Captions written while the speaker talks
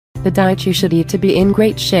The diet you should eat to be in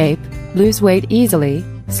great shape, lose weight easily,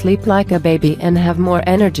 sleep like a baby and have more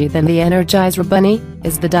energy than the Energizer Bunny,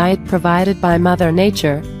 is the diet provided by Mother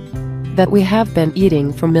Nature that we have been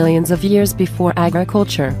eating for millions of years before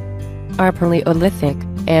agriculture. Our Paleolithic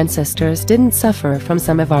ancestors didn't suffer from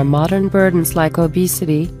some of our modern burdens like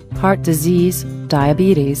obesity, heart disease,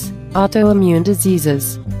 diabetes, autoimmune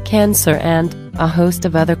diseases, cancer and a host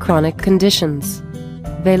of other chronic conditions.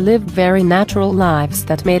 They lived very natural lives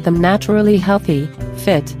that made them naturally healthy,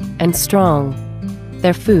 fit, and strong.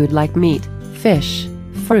 Their food like meat, fish,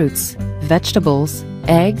 fruits, vegetables,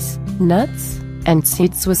 eggs, nuts, and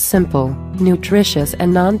seeds was simple, nutritious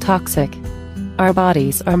and non-toxic. Our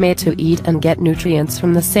bodies are made to eat and get nutrients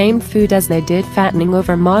from the same food as they did. Fattening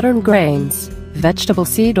over modern grains, vegetable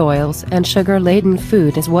seed oils and sugar-laden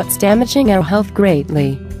food is what's damaging our health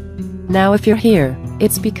greatly. Now if you're here,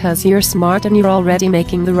 it's because you're smart and you're already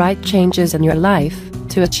making the right changes in your life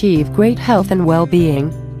to achieve great health and well-being.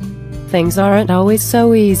 Things aren't always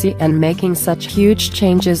so easy and making such huge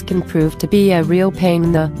changes can prove to be a real pain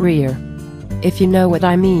in the rear, if you know what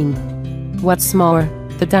I mean. What's more,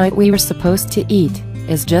 the diet we were supposed to eat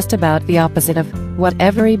is just about the opposite of what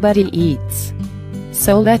everybody eats.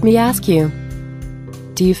 So let me ask you,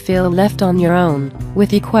 do you feel left on your own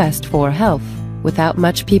with your quest for health, without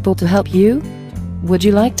much people to help you? Would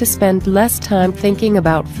you like to spend less time thinking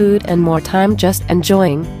about food and more time just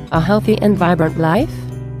enjoying a healthy and vibrant life?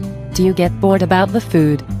 Do you get bored about the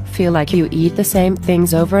food, feel like you eat the same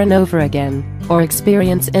things over and over again, or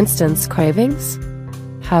experience instant cravings?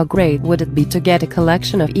 How great would it be to get a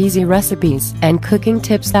collection of easy recipes and cooking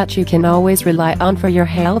tips that you can always rely on for your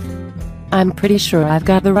health? I'm pretty sure I've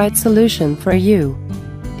got the right solution for you.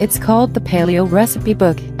 It's called the Paleo Recipe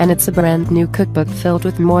Book, and it's a brand new cookbook filled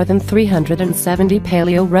with more than 370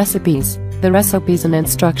 paleo recipes. The recipes and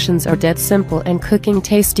instructions are dead simple and cooking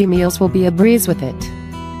tasty meals will be a breeze with it.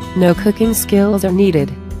 No cooking skills are needed.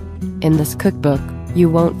 In this cookbook, you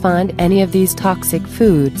won't find any of these toxic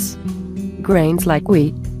foods. Grains like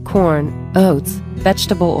wheat, corn, oats,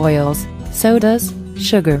 vegetable oils, sodas,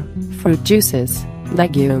 sugar, fruit juices,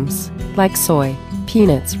 legumes, like soy,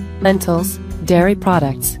 peanuts, lentils, dairy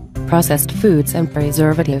products, processed foods and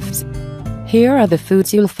preservatives. Here are the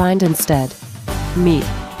foods you'll find instead: meat,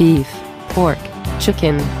 beef, pork,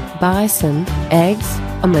 chicken, bison, eggs,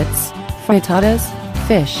 omelets, frittatas,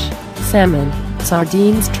 fish, salmon,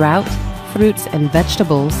 sardines, trout, fruits and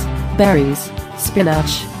vegetables, berries,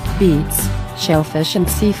 spinach, beets, shellfish and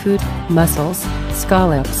seafood, mussels,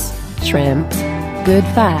 scallops, shrimps, good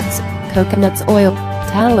fats, coconut oil,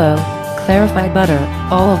 tallow, clarified butter,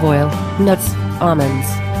 olive oil, nuts, almonds,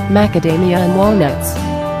 macadamia and walnuts.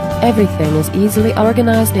 Everything is easily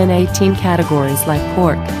organized in 18 categories like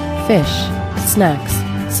pork, fish, snacks,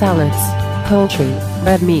 salads, poultry,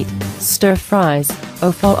 red meat, stir-fries,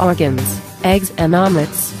 offal organs, eggs and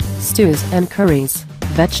omelets, stews and curries,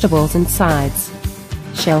 vegetables and sides,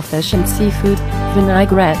 shellfish and seafood,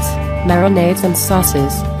 vinaigrettes, marinades and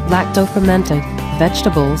sauces, lacto-fermented,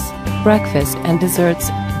 vegetables, breakfast and desserts,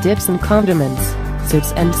 dips and condiments,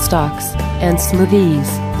 soups and stocks, and smoothies.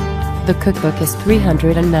 The cookbook is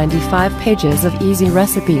 395 pages of easy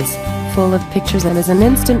recipes, full of pictures, and is an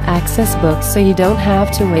instant access book so you don't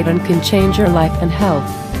have to wait and can change your life and health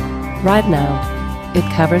right now. It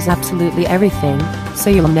covers absolutely everything, so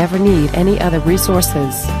you'll never need any other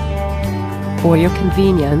resources. For your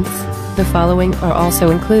convenience, the following are also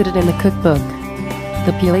included in the cookbook: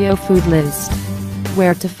 the Paleo Food List,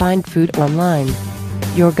 where to find food online,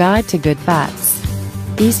 your guide to good fats,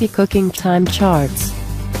 easy cooking time charts,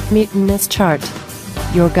 meatiness chart,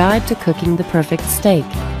 your guide to cooking the perfect steak.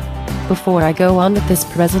 Before I go on with this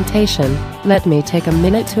presentation, let me take a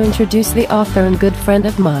minute to introduce the author and good friend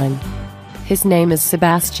of mine. His name is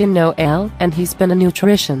Sebastian Noel, and he's been a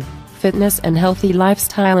nutrition, fitness and healthy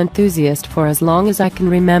lifestyle enthusiast for as long as I can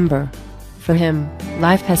remember. For him,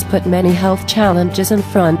 life has put many health challenges in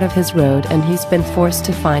front of his road, and he's been forced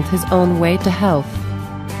to find his own way to health.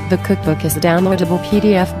 The cookbook is a downloadable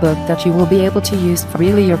PDF book that you will be able to use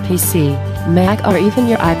freely your PC, Mac or even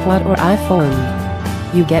your iPod or iPhone.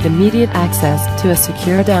 You get immediate access to a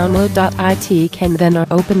secure download.it can then are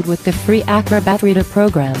opened with the free Acrobat Reader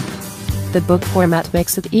program. The book format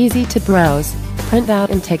makes it easy to browse, print out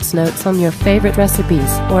and takes notes on your favorite recipes,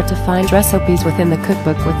 or to find recipes within the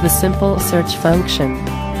cookbook with the simple search function.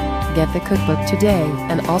 Get the cookbook today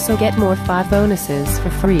and also get more 5 bonuses for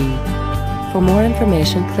free. For more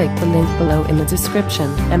information, click the link below in the description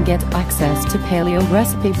and get access to Paleo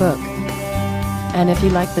Recipe Book. And if you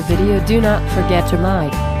like the video, do not forget to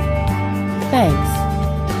like. Thanks.